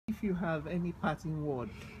if you have any parting word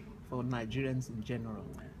for Nigerians in general.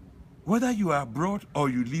 Whether you are abroad or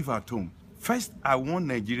you live at home, first, I want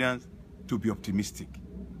Nigerians to be optimistic.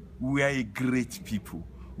 We are a great people.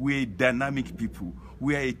 We are a dynamic people.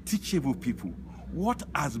 We are a teachable people. What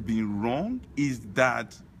has been wrong is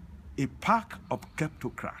that a pack of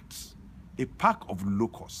kleptocrats, a pack of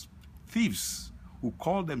locusts, thieves who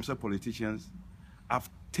call themselves politicians, have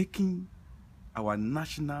taken our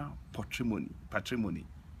national patrimony,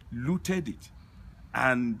 looted it,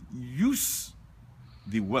 and used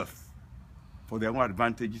the wealth for their own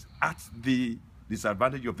advantages at the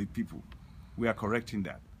disadvantage of the people. We are correcting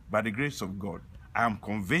that. By the grace of God, I am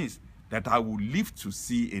convinced that I will live to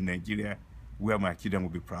see a Nigeria where my children will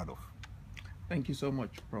be proud of. Thank you so much,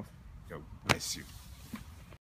 Prof. God bless you.